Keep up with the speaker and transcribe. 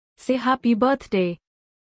Say happy birthday.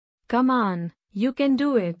 Come on, you can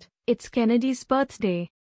do it. It's Kennedy's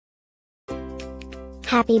birthday.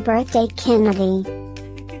 Happy birthday, Kennedy.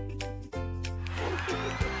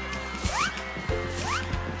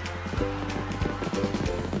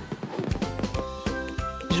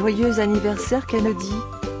 Joyeux anniversaire, Kennedy.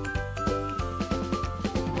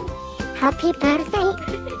 Happy birthday,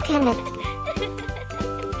 Kenneth.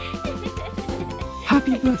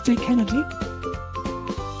 Happy birthday, Kennedy.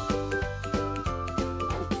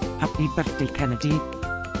 Happy birthday, Kennedy.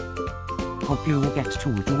 Hope you will get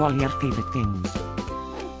to do all your favorite things.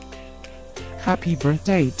 Happy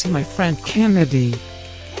birthday to my friend Kennedy.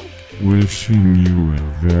 Wishing you a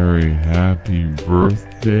very happy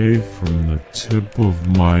birthday from the tip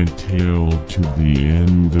of my tail to the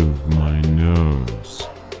end of my nose.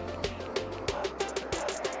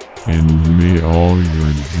 And may all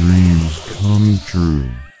your dreams come true.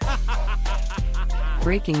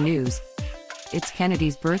 Breaking news. It's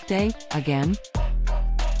Kennedy's birthday, again?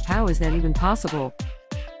 How is that even possible?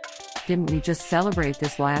 Didn't we just celebrate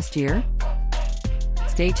this last year?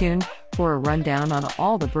 Stay tuned for a rundown on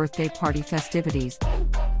all the birthday party festivities.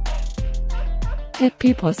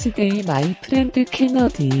 Happy birthday, my friend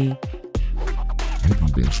Kennedy.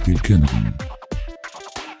 Happy birthday, Kennedy.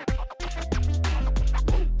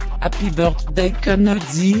 Happy birthday,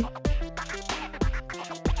 Kennedy.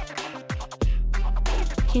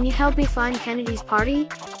 Can you help me find Kennedy's party?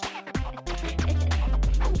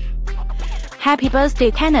 Happy birthday,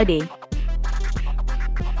 Kennedy.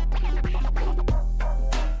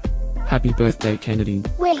 Happy birthday, Kennedy.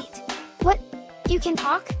 Wait, what? You can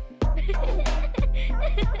talk?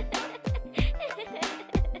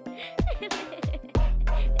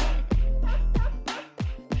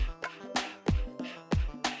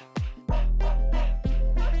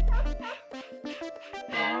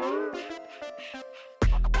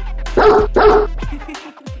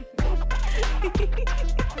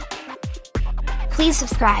 Please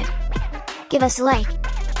subscribe, give us a like,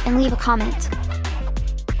 and leave a comment.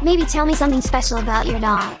 Maybe tell me something special about your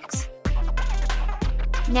dogs.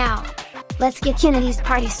 Now, let's get Kennedy's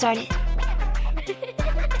party started.